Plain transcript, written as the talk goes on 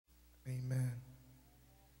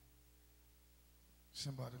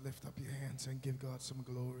Somebody lift up your hands and give God some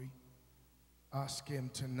glory. Ask him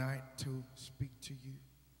tonight to speak to you.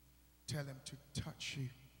 Tell him to touch you.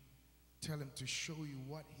 Tell him to show you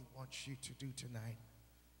what he wants you to do tonight.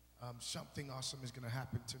 Something awesome is going to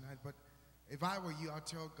happen tonight. But if I were you, I'll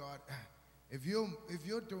tell God, if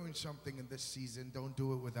you're doing something in this season, don't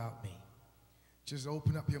do it without me. Just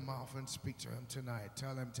open up your mouth and speak to him tonight.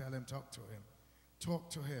 Tell him, talk to him. Talk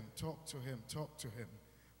to him, talk to him, talk to him.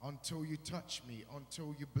 Until you touch me,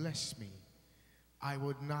 until you bless me. I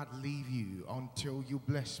would not leave you until you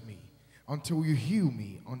bless me, until you heal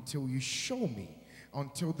me, until you show me,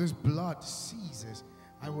 until this blood ceases.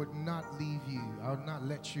 I would not leave you. I would not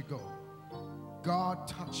let you go. God,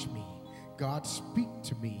 touch me. God, speak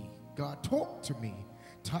to me. God, talk to me.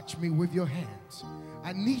 Touch me with your hands.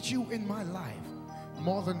 I need you in my life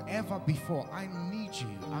more than ever before. I need you.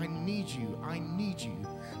 I need you. I need you.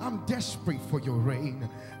 I'm desperate for your reign.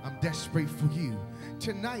 I'm desperate for you.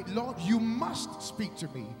 Tonight, Lord, you must speak to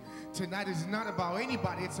me. Tonight is not about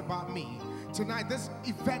anybody. It's about me. Tonight, this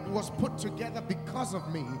event was put together because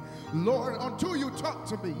of me. Lord, until you talk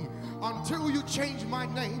to me, until you change my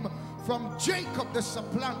name from Jacob the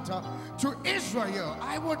supplanter to Israel,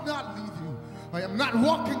 I would not leave you. I am not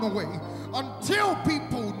walking away until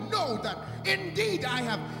people know that indeed I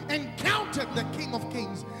have encountered the King of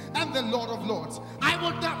Kings and the Lord of Lords. I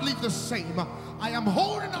will not leave the same. I am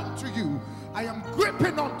holding on to you. I am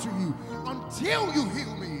gripping onto you until you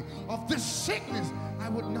heal me of this sickness. I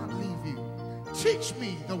would not leave you. Teach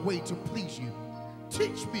me the way to please you.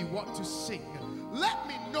 Teach me what to sing. Let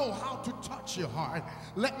me know how to touch your heart.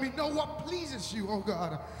 Let me know what pleases you, oh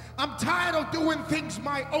God. I'm tired of doing things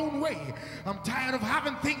my own way. I'm tired of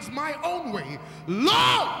having things my own way.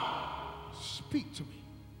 Lord, speak to me.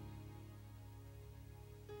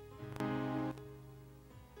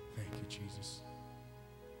 Thank you, Jesus.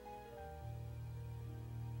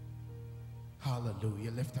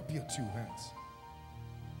 Hallelujah. Lift up your two hands.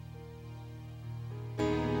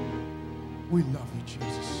 We love you,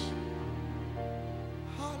 Jesus.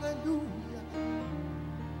 Hallelujah.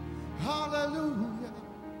 Hallelujah.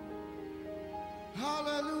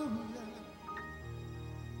 Hallelujah.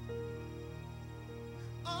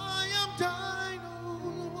 I am thine, O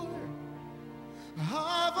Lord.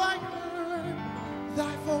 Have I heard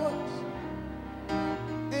thy voice?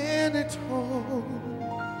 And it told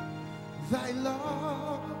thy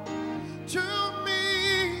love to me.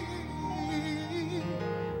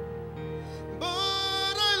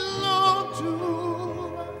 But I long to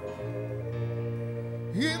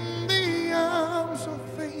in the arms of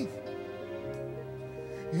faith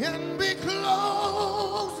and be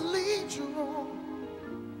closely drawn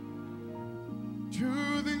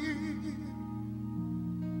to thee.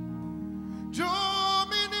 Draw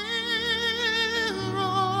me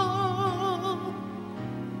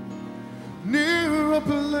nearer,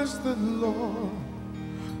 bless the Lord,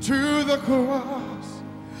 to the cross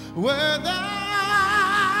where thou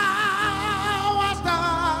wast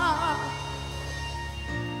died.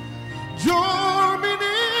 Draw me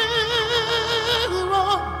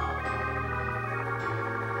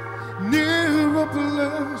nearer,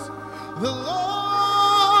 bless the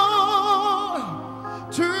Lord,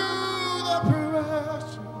 to the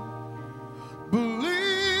precious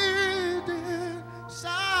bleeding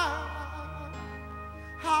side.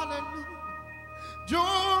 Hallelujah.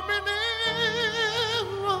 Draw me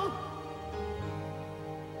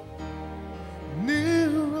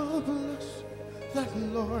nearer, bless that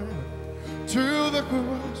Lord, to the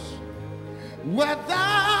cross where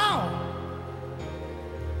thou,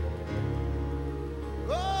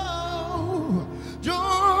 oh,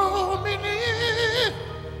 draw me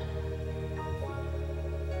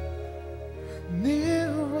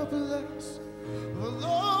nearer, bless the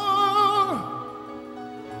Lord,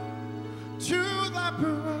 to thy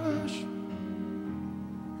precious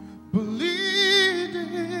bleeding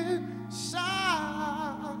side.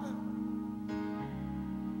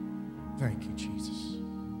 Thank you, Jesus.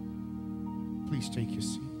 Please take your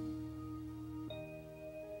seat.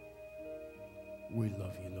 We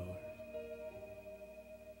love you, Lord.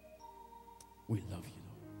 We love you,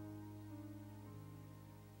 Lord.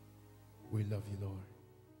 We love you, Lord.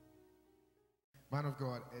 Man of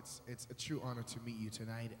God, it's a true honor to meet you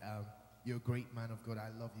tonight. You're a great man of God.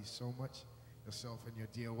 I love you so much, yourself and your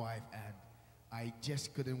dear wife, and I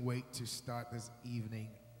just couldn't wait to start this evening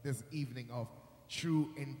of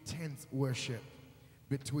true, intense worship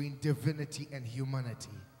between divinity and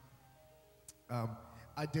humanity.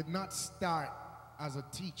 I did not start as a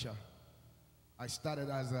teacher. I started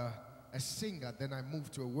as a singer, then I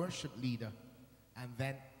moved to a worship leader, and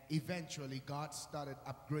then eventually God started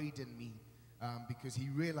upgrading me because he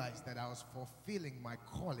realized that I was fulfilling my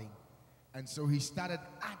calling. And so he started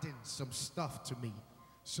adding some stuff to me.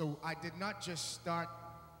 So I did not just start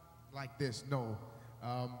like this, no.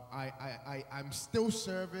 I'm still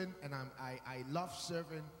serving, and I love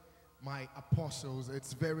serving my apostles.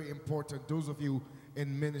 It's very important. Those of you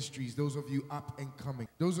in ministries, those of you up and coming,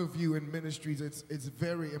 those of you in ministries, it's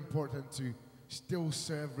very important to still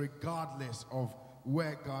serve regardless of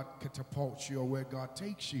where God catapults you or where God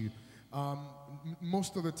takes you.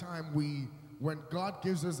 Most of the time, when God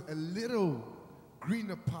gives us a little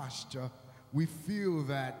greener pasture, we feel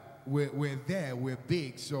that we're there, we're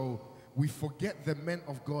big, so we forget the men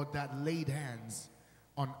of God that laid hands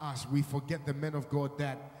on us. We forget the men of God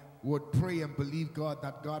that would pray and believe God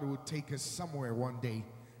that God would take us somewhere one day.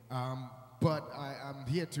 But I'm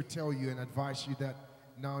here to tell you and advise you that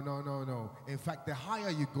no. In fact, the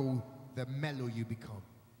higher you go, the mellow you become.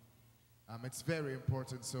 It's very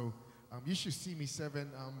important. So you should see me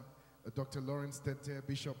serving Dr. Lawrence Tete,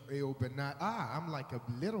 Bishop A.O. Bernard. I'm like a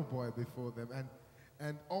little boy before them.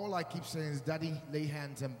 And all I keep saying is, Daddy, lay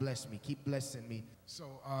hands and bless me. Keep blessing me. So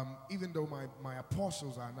even though my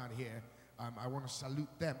apostles are not here, I want to salute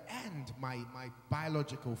them and my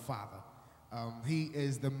biological father. He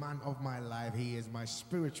is the man of my life. He is my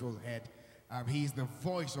spiritual head. He is the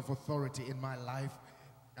voice of authority in my life.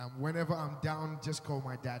 Whenever I'm down, just call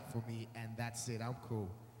my dad for me, and that's it. I'm cool.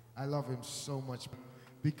 I love him so much,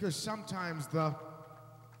 because sometimes the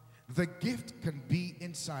gift can be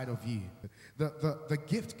inside of you. The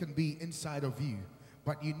gift can be inside of you,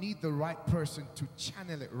 but you need the right person to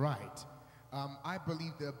channel it right. I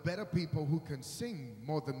believe there are better people who can sing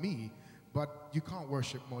more than me, but you can't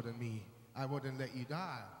worship more than me. I wouldn't let you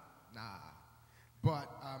die. Nah. But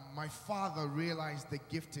my father realized the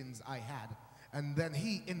giftings I had, and then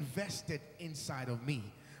he invested inside of me.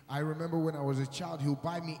 I remember when I was a child, he would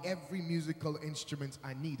buy me every musical instrument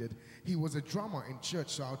I needed. He was a drummer in church,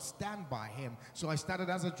 so I would stand by him. So I started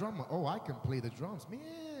as a drummer. Oh, I can play the drums.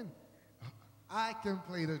 Man, I can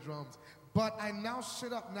play the drums. But I now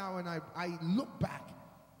sit up now and I look back.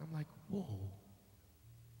 I'm like, whoa.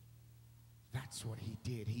 That's what he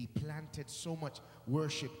did. He planted so much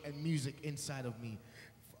worship and music inside of me.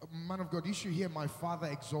 Man of God, you should hear my father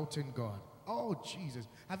exalting God. Oh, Jesus.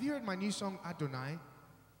 Have you heard my new song, Adonai?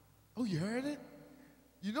 Oh, you heard it?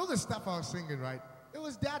 You know the stuff I was singing, right? It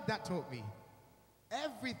was Dad that taught me.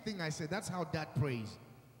 Everything I said, that's how Dad prays.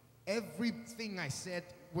 Everything I said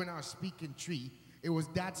when I was speaking tree, it was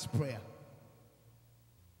Dad's prayer.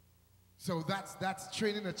 So that's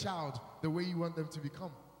training a child the way you want them to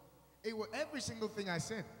become. It was, every single thing I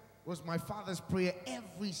said was my father's prayer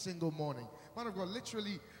every single morning. Man of God,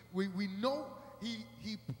 literally, we know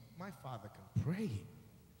my father can pray.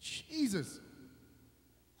 Jesus.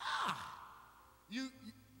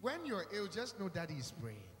 When you're ill, just know Daddy is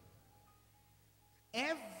praying.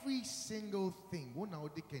 Every single thing.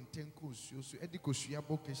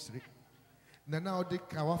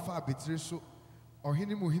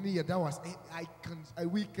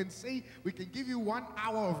 We can give you 1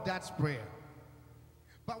 hour of Dad's prayer.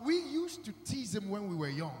 But we used to tease him when we were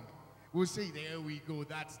young. We'll say, there we go,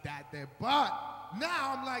 that's Dad there. But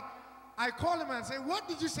now I'm like, I call him and say, what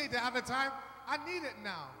did you say the other time? I need it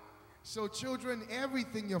now. So children,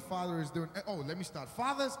 everything your father is doing. Oh, let me start.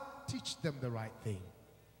 Fathers, teach them the right thing.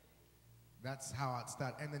 That's how I'd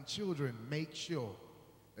start. And then children, make sure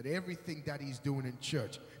that everything that he's doing in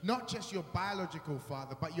church, not just your biological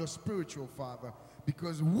father, but your spiritual father,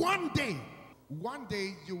 because one day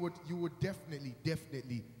you would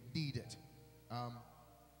definitely need it.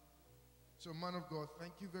 So man of God,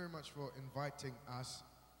 thank you very much for inviting us.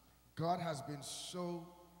 God has been so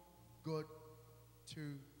good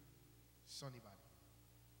to Sonnie Badu.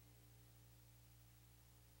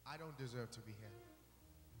 I don't deserve to be here.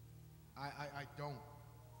 I don't.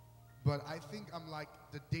 But I think I'm like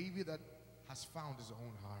the David that has found his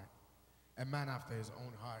own heart. A man after his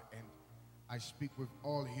own heart. And I speak with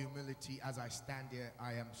all humility as I stand here.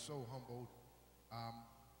 I am so humbled.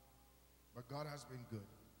 But God has been good.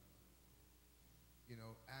 You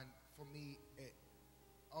know, and for me,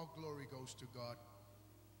 all glory goes to God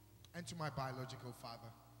and to my biological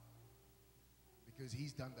father, because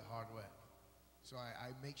he's done the hard work. So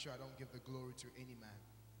I make sure I don't give the glory to any man.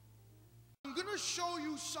 I'm going to show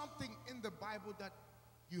you something in the Bible that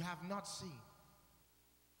you have not seen.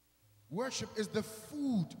 Worship is the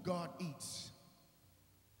food God eats.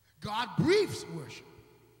 God breathes worship.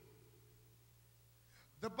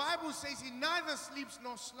 The Bible says he neither sleeps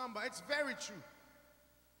nor slumber. It's very true.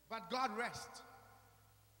 But God rests.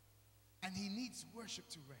 And he needs worship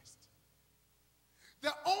to rest.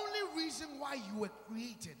 The only reason reason why you were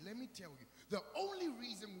created, let me tell you, the only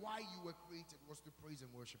reason why you were created was to praise and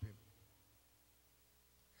worship him.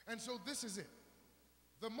 And so this is it.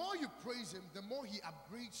 The more you praise him, the more he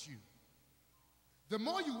upgrades you. The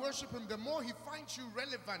more you worship him, the more he finds you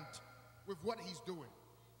relevant with what he's doing.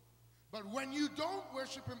 But when you don't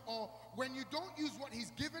worship him, or when you don't use what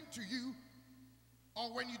he's given to you,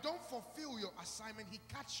 or when you don't fulfill your assignment, he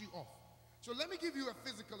cuts you off. So let me give you a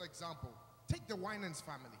physical example. Take the Winans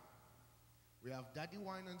family. We have Daddy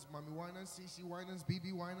Winans, Mommy Winans, CC Winans,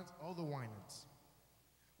 BB Winans, all the Winans.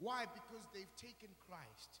 Why? Because they've taken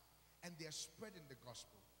Christ and they're spreading the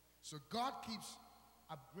gospel. So God keeps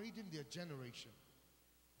upgrading their generation.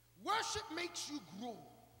 Worship makes you grow.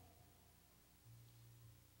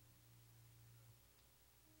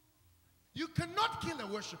 You cannot kill a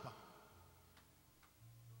worshiper.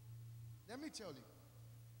 Let me tell you.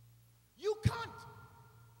 You can't.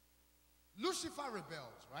 Lucifer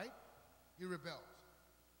rebels, right? He rebels.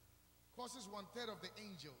 Causes 1/3 of the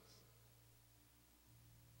angels.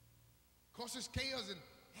 Causes chaos in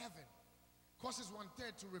heaven. Causes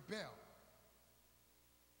 1/3 to rebel.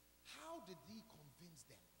 How did he convince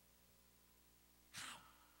them? How?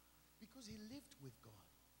 Because he lived with God.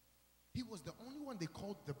 He was the only one they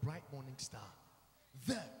called the bright morning star.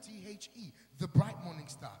 The T-H-E, the bright morning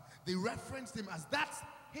star. They referenced him as that's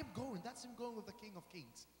him going with the King of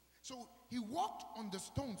Kings. So he walked on the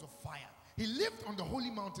stones of fire. He lived on the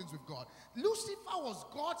holy mountains with God. Lucifer was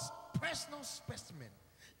God's personal specimen.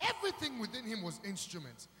 Everything within him was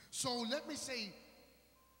instruments. So let me say,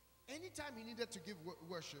 anytime he needed to give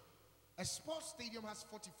worship, a sports stadium has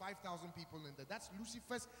 45,000 people in there. That's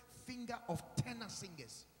Lucifer's finger of tenor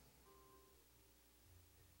singers.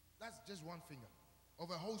 That's just one finger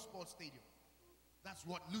of a whole sports stadium. That's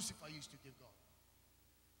what Lucifer used to give God.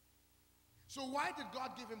 So why did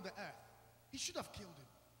God give him the earth? He should have killed him.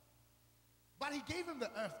 But he gave him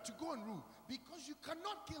the earth to go and rule, because you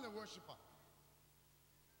cannot kill a worshiper.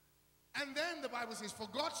 And then the Bible says, for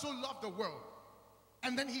God so loved the world,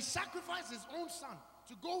 and then he sacrificed his own son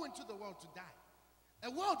to go into the world to die.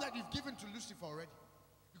 A world that you've given to Lucifer already.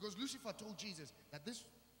 Because Lucifer told Jesus that this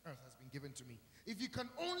earth has been given to me. If you can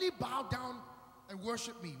only bow down and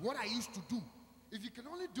worship me, what I used to do, if you can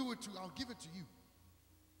only do it too, I'll give it to you.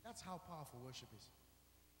 That's how powerful worship is.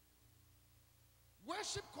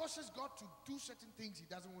 Worship causes God to do certain things he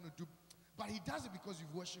doesn't want to do, but he does it because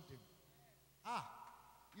you've worshipped him.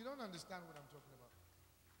 You don't understand what I'm talking about.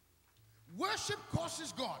 Worship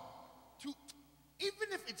causes God to,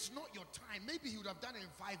 even if it's not your time, maybe he would have done it in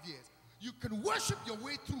 5 years, you can worship your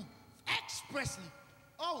way through expressly.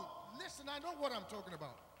 Oh, listen, I know what I'm talking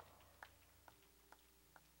about.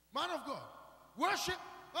 Man of God, worship,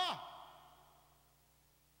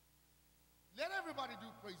 let everybody do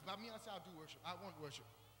praise, but me, I say I'll do worship. I want worship.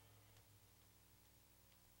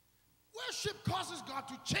 Worship causes God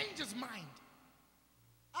to change his mind.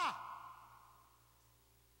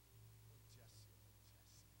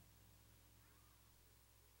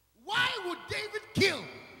 Why would David kill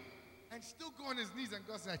and still go on his knees and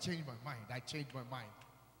God said, I changed my mind. I changed my mind.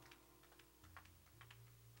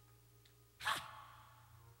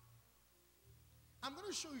 I'm going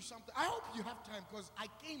to show you something. I hope you have time because I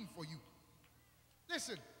came for you.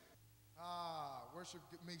 Listen. Worship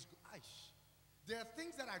makes good. There are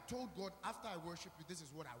things that I told God after I worship you, this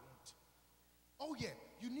is what I want. Oh yeah,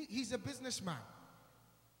 he's a businessman.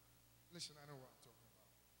 Listen, I know what I'm talking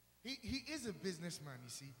about. He is a businessman, you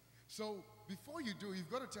see. So before you do, you've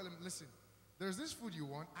got to tell him, listen, there's this food you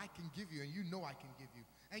want, I can give you, and you know I can give you.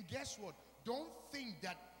 And guess what? Don't think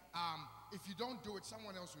that if you don't do it,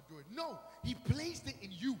 someone else will do it. No, he placed it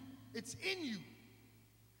in you. It's in you.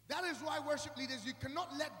 That is why worship leaders, you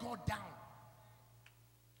cannot let God down.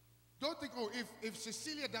 Don't think, oh, if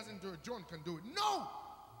Cecilia doesn't do it, John can do it. No!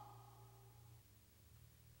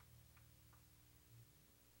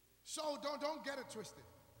 So don't get it twisted.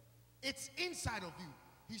 It's inside of you.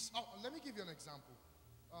 Let me give you an example.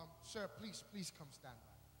 Sir, please come stand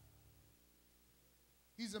by.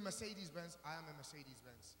 He's a Mercedes-Benz. I am a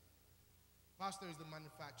Mercedes-Benz. Pastor is the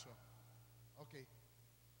manufacturer. Okay.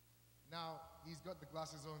 Now, he's got the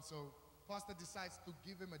glasses on, so Pastor decides to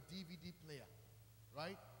give him a DVD player,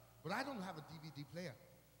 right? But I don't have a DVD player,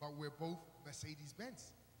 but we're both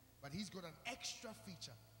Mercedes-Benz. But he's got an extra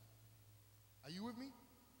feature. Are you with me?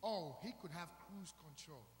 Oh, he could have cruise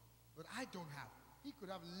control, but I don't have. He could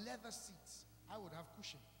have leather seats. I would have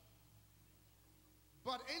cushion.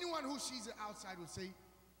 But anyone who sees it outside would say,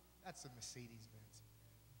 that's a Mercedes-Benz.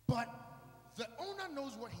 But the owner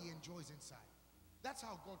knows what he enjoys inside. That's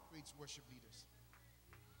how God creates worship leaders.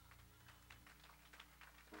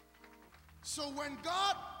 So when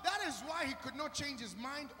God, that is why he could not change his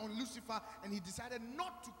mind on Lucifer, and he decided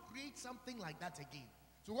not to create something like that again.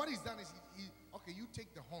 So what he's done is, okay, you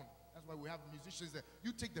take the horn. That's why we have musicians there.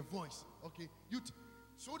 You take the voice, okay?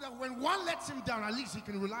 So that when one lets him down, at least he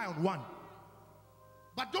can rely on one.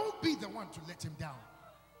 But don't be the one to let him down.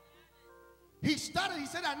 He said,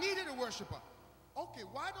 I needed a worshiper. Okay,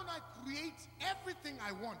 why don't I create everything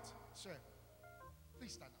I want? Sir,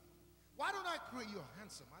 please stand up. Why don't I create, you're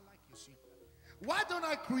handsome, I like your suit. Why don't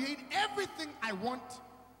I create everything I want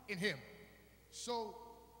in him? So,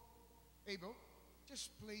 Abel,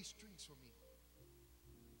 just play strings for me.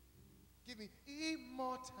 Give me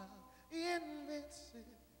immortal, invincible,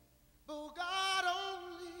 God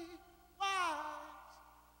only wise,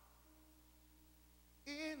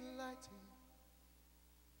 enlightened.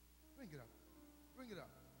 Bring it up. Bring it up.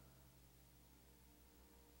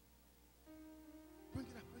 Bring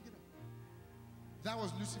it up. Bring it up. That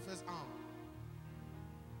was Lucifer's arm.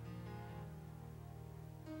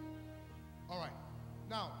 All right.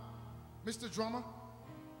 Now, Mr. Drummer,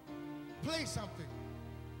 play something.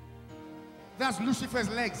 That's Lucifer's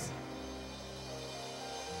legs.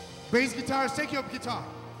 Bass guitarist, take your guitar.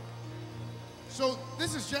 So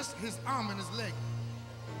this is just his arm and his leg.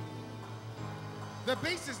 The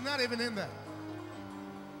bass is not even in there.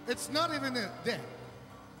 It's not even there.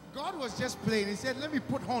 God was just playing. He said, let me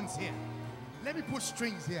put horns here. Let me put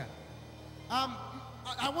strings here.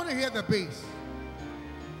 I want to hear the bass.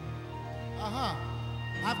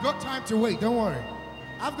 I've got time to wait. Don't worry.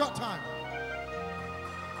 I've got time.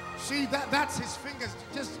 See, that's his fingers.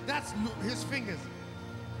 That's his fingers.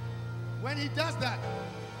 When he does that,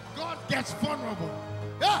 God gets vulnerable.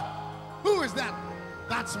 Ah, who is that?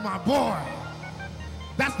 That's my boy.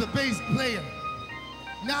 That's the bass player.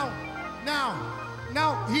 Now,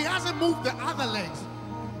 he hasn't moved the other legs.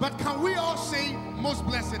 But can we all say most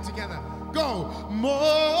blessed together? Go.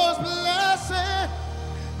 Most blessed,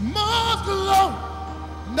 most glory.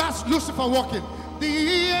 That's Lucifer walking.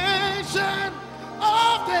 The ancient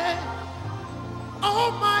of days,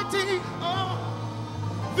 almighty,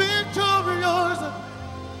 victorious.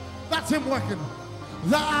 That's him working.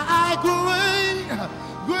 Thy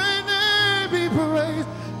great name be praised.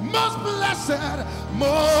 Most blessed,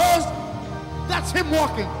 most, that's him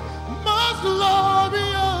walking. Most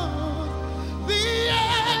glorious, the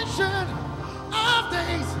ancient of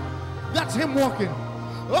days. That's him walking.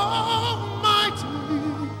 Almighty,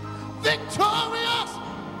 victorious,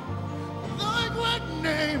 thy great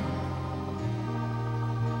name.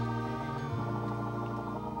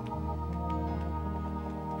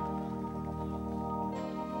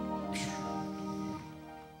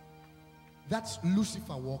 That's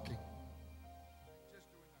Lucifer walking. Just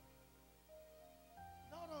doing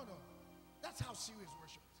that. No. That's how serious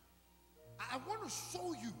worship is. I want to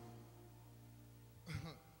show you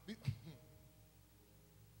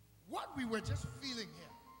what we were just feeling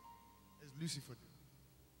here is Lucifer did.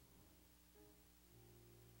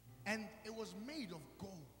 And it was made of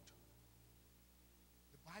gold.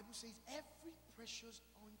 The Bible says every precious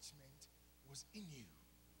ointment was in you.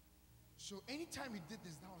 So anytime he did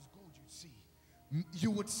this, that was gold you'd see.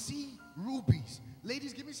 You would see rubies.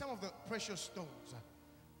 Ladies, give me some of the precious stones.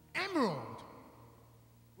 Emerald.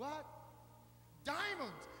 What?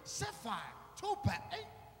 Diamond. Sapphire. Topaz.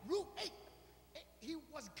 He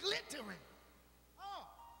was glittering. Oh.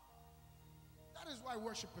 That is why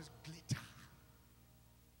worshipers glitter.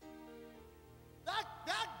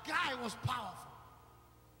 That guy was powerful.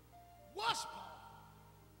 Was powerful.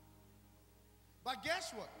 But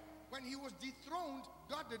guess what? When he was dethroned,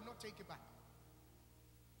 God did not take it back.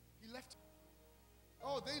 He left it.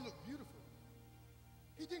 Oh, they look beautiful.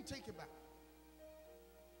 He didn't take it back.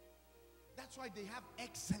 That's why they have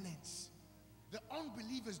excellence. The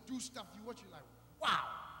unbelievers do stuff. You watch, you're like, wow.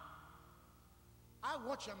 I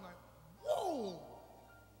watch, I'm like, whoa.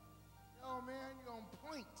 Oh man, you're on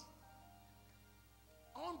point.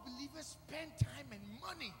 Unbelievers spend time and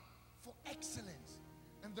money for excellence.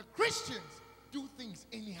 And the Christians do things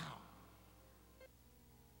anyhow.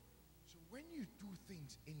 So when you do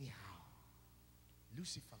things anyhow,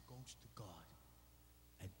 Lucifer goes to God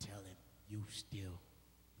and tell him, you still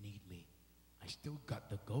need me. I still got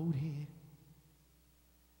the gold here.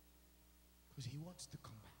 Because he wants to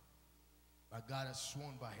come back. But God has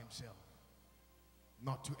sworn by himself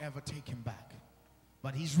not to ever take him back.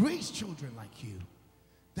 But he's raised children like you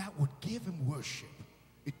that would give him worship,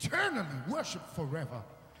 eternally worship forever.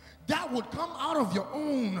 That would come out of your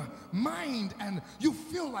own mind and you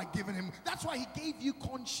feel like giving him. That's why he gave you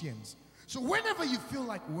conscience. So whenever you feel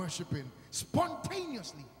like worshiping,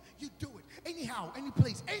 spontaneously, you do it. Anyhow, any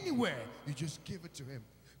place, anywhere, you just give it to him.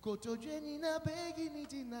 Koto Jenny na begini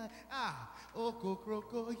tina. Oko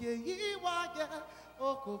kroko ye yiwaga.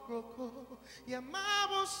 Oko kroko ye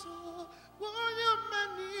maboso. Woyo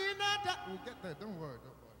manina da. We'll get there. Don't worry.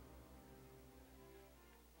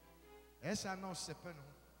 Esa no sepeno.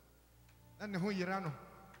 Na ne ho yirano.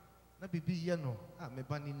 Na bibi ye no. Me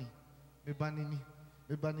banini.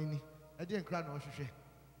 Edi enkra na ohwehwe.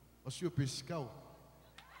 Osu opeska o.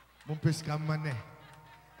 Mo peska mane.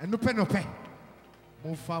 Eno pe no pe.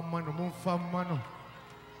 Mo fa mano.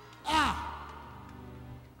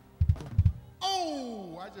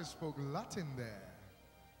 Oh, I just spoke Latin there.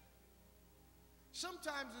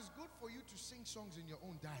 Sometimes it's good for you to sing songs in your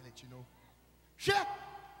own dialect, you know. Sure.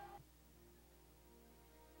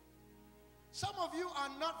 Some of you are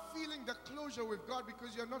not feeling the closure with God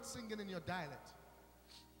because you're not singing in your dialect.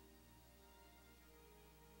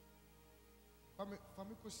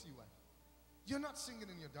 You're not singing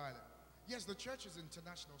in your dialect. Yes, the church is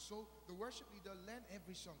international, so the worship leader learn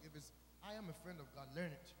every song. If it's I am a friend of God,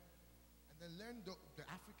 learn it. And then learn the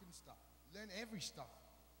African stuff. Learn every stuff.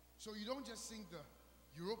 So you don't just sing the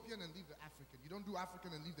European and leave the African. You don't do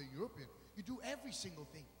African and leave the European. You do every single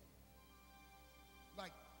thing.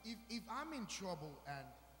 Like if I'm in trouble and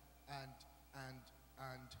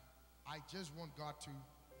I just want God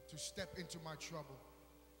to step into my trouble.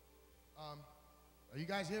 Are you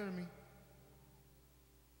guys hearing me?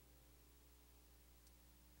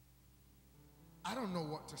 I don't know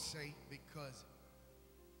what to say because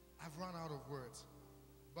I've run out of words.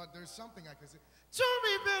 But there's something I can say.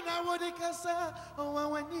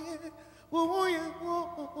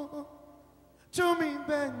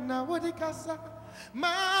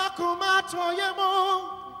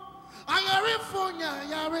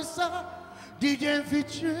 DJ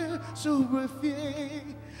feature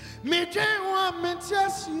sobrefie me jewa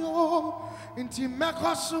mentasio inti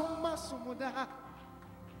makosuma sumuda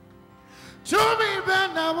Chumi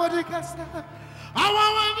bena wadikasa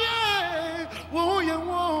awawanye wo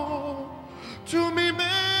yewo Chumi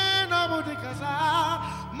bena wadikasa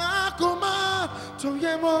makoma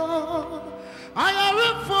toyemo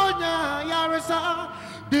ayarifonya yarisa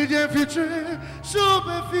DJ feature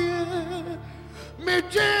sobrefie me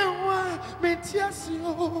jewa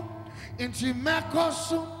mentasio inti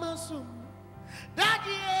makosuma sum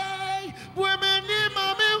daddy bwemeni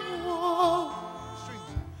mame wo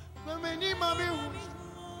bwemeni mame wo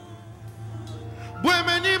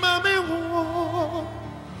bwemeni mame wo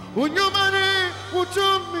unyumane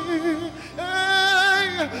utumi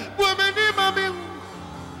bwemeni mame wo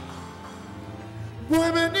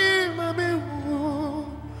bwemeni mame wo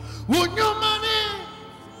unyumane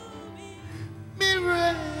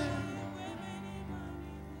mire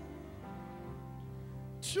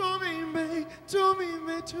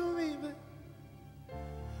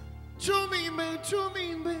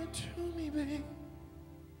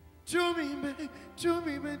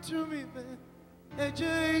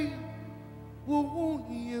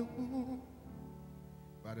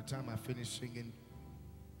By the time I finish singing,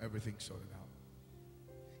 everything's sorted out.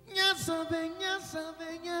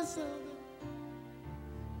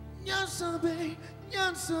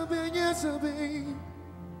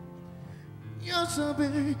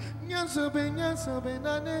 Nyansabe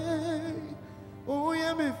nane oh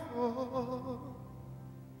yeah me for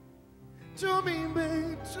to me be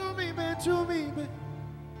nane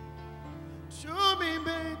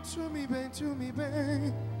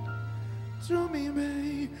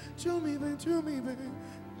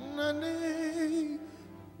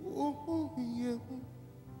oh yeah.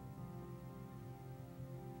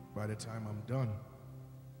 By the time I'm done,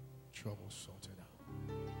 trouble's sorted out.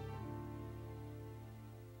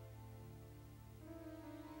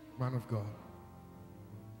 Man of God,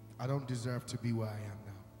 I don't deserve to be where I am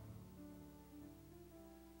now.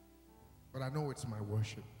 But I know it's my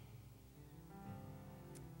worship.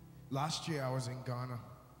 Last year I was in Ghana.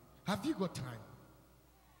 Have you got time?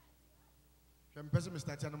 I'm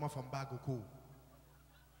Mr. Chanoma from Bagoko.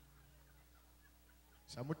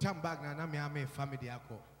 So I'm back now. I'm a family.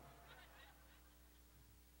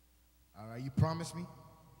 All right, you promise me?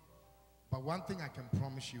 But one thing I can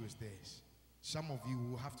promise you is this. Some of you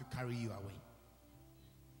will have to carry you away.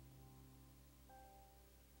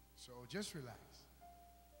 So just relax.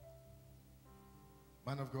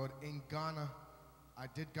 Man of God, in Ghana, I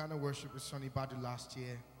did Ghana worship with Sonnie Badu last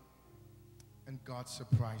year, and God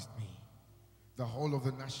surprised me. The whole of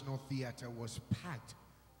the National Theatre was packed.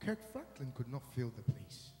 Kirk Franklin could not fill the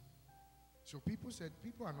place. So people said,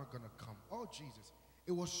 people are not going to come. Oh, Jesus.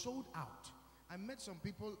 It was sold out. I met some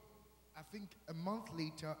people, I think a month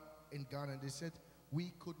later in Ghana, and they said,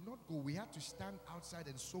 we could not go. We had to stand outside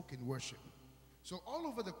and soak in worship. So all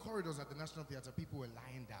over the corridors at the National Theatre, people were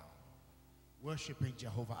lying down, worshiping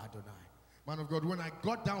Jehovah Adonai. Man of God, when I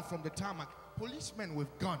got down from the tarmac, policemen with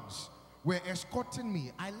guns were escorting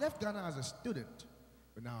me. I left Ghana as a student,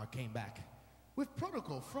 but now I came back with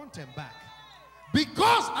protocol front and back.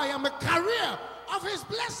 Because I am a carrier of his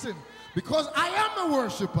blessing. Because I am a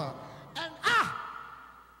worshiper. And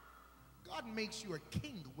God makes you a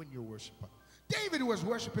king when you're a worshiper. David was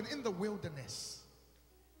worshiping in the wilderness.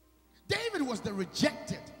 David was the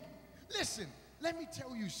rejected. Listen, let me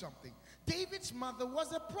tell you something. David's mother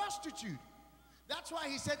was a prostitute. That's why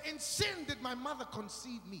he said, in sin did my mother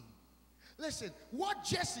conceive me. Listen, what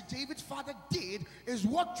Jesse, David's father, did is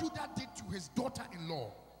what Judah did to his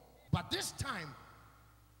daughter-in-law. But this time,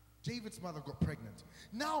 David's mother got pregnant.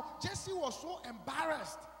 Now, Jesse was so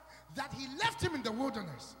embarrassed that he left him in the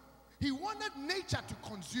wilderness. He wanted nature to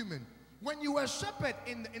consume him. When you were a shepherd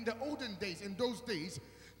in the olden days, in those days,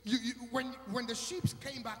 when the sheep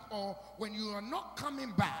came back, or when you are not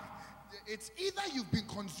coming back, it's either you've been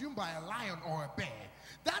consumed by a lion or a bear.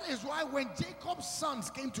 That is why when Jacob's sons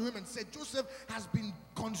came to him and said Joseph has been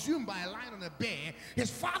consumed by a lion and a bear,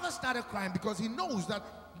 his father started crying because he knows that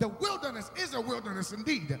the wilderness is a wilderness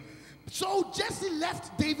indeed. So Jesse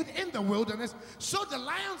left David in the wilderness so the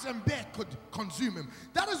lions and bears could consume him.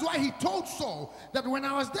 That is why he told Saul that when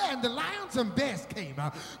I was there and the lions and bears came,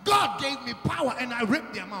 God gave me power and I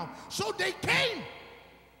ripped them out. So they came.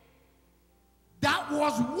 That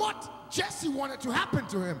was what Jesse wanted to happen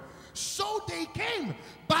to him. So they came,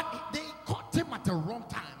 but they caught him at the wrong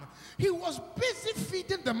time. He was busy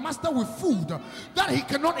feeding the master with food that he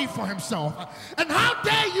cannot eat for himself. And how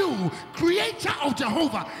dare you, creator of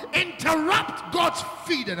Jehovah, interrupt God's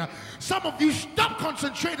feeding? Some of you stop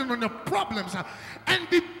concentrating on the problems and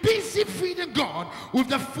be busy feeding God with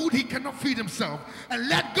the food he cannot feed himself, and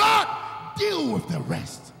let God deal with the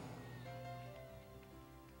rest.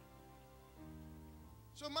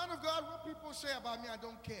 So, man of God, what people say about me, I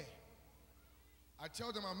don't care. I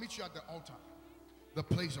tell them I'll meet you at the altar, the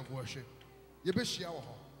place of worship.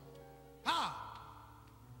 Ha!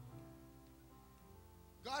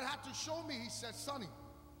 God had to show me. He said, Sonny,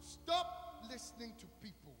 stop listening to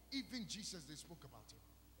people. Even Jesus, they spoke about him.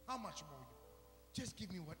 How much more you? Just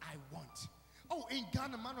give me what I want. Oh, in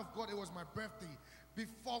Ghana, man of God, it was my birthday.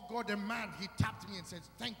 Before God, a man, he tapped me and said,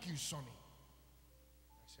 thank you, Sonny.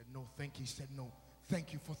 I said, no, thank you. He said, no,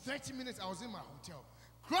 thank you. For 30 minutes, I was in my hotel,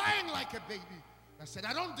 crying like a baby. I said,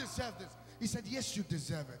 I don't deserve this. He said, yes, you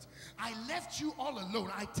deserve it. I left you all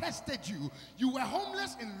alone. I tested you. You were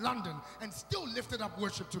homeless in London and still lifted up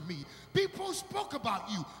worship to me. People spoke about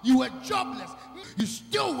you. You were jobless. You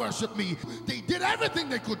still worship me. They did everything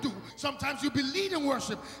they could do. Sometimes you be leading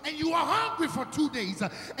worship and you are hungry for 2 days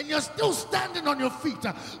and you're still standing on your feet,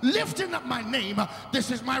 lifting up my name.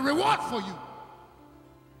 This is my reward for you.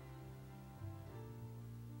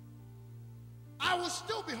 I will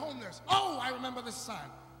still be homeless. Oh, I remember this sign.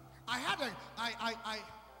 I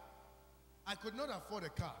could not afford a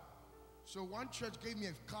car. So one church gave me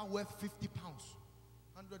a car worth 50 pounds,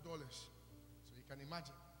 $100. So you can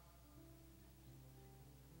imagine.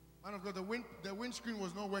 Man of God, the windscreen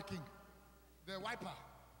was not working. The wiper.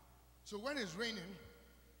 So when it's raining,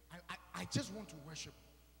 I just want to worship.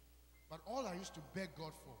 But all I used to beg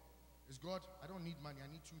God for is, God, I don't need money.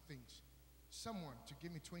 I need two things. Someone to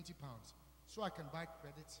give me 20 pounds. So I can buy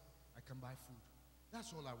credits, I can buy food.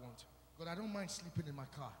 That's all I want. God, I don't mind sleeping in my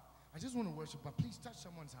car. I just want to worship, but please touch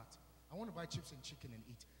someone's heart. I want to buy chips and chicken and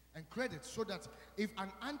eat. And credits, so that if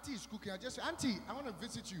an auntie is cooking, I just say, Auntie, I want to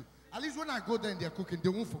visit you. At least when I go there and they're cooking, they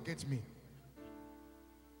won't forget me.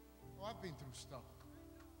 Oh, I've been through stuff.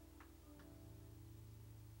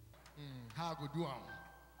 How I go do it?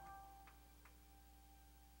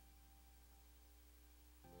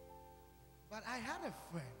 But I had a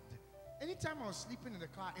friend. Anytime I was sleeping in the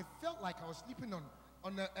car, it felt like I was sleeping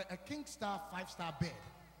on a King Star 5-star bed.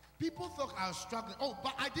 People thought I was struggling. Oh,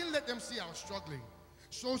 but I didn't let them see I was struggling.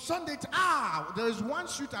 So Sunday, there is one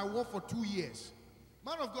shoot I wore for 2 years.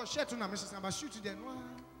 Man of God, share to now, Mrs. Samba, shoot it then.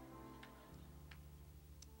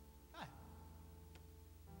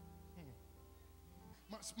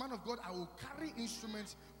 Man of God, I will carry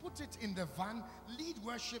instruments, put it in the van, lead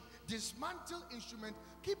worship, dismantle instrument,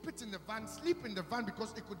 keep it in the van, sleep in the van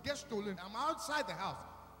because it could get stolen. I'm outside the house.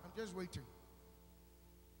 I'm just waiting.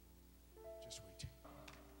 Just waiting.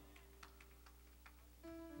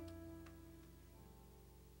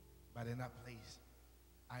 But in that place,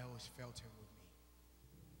 I always felt him with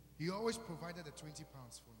me. He always provided the 20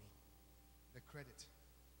 pounds for me, the credit,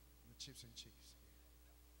 and the chips and chips.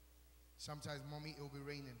 Sometimes, mommy, it will be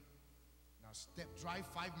raining. Now drive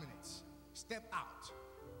 5 minutes. Step out.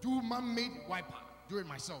 do man-made wiper. Do it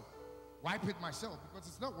myself. Wipe it myself because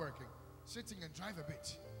it's not working. Sitting and drive a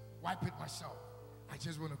bit. Wipe it myself. I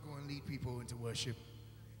just want to go and lead people into worship.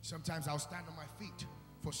 Sometimes I'll stand on my feet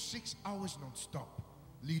for 6 hours non-stop,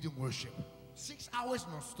 leading worship. 6 hours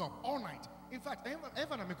non-stop, all night. In fact,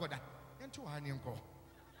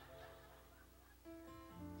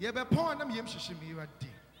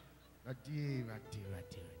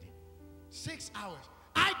 Six hours.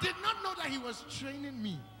 I did not know that he was training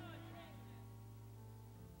me.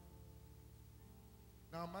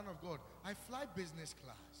 Now, man of God, I fly business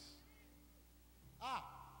class.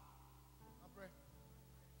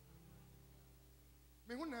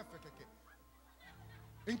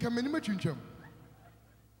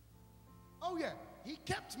 Oh yeah, he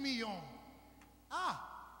kept me young.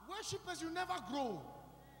 Worshippers, you never grow.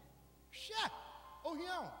 Share. Oh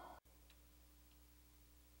yeah.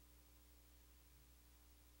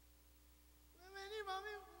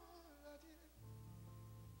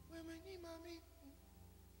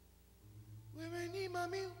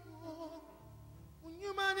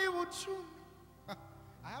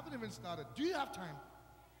 I haven't even started. Do you have time?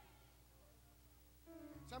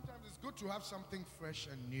 Sometimes it's good to have something fresh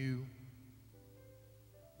and new.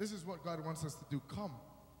 This is what God wants us to do. Come,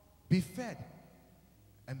 be fed,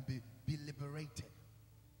 and be liberated.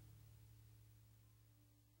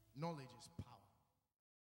 Knowledge is power.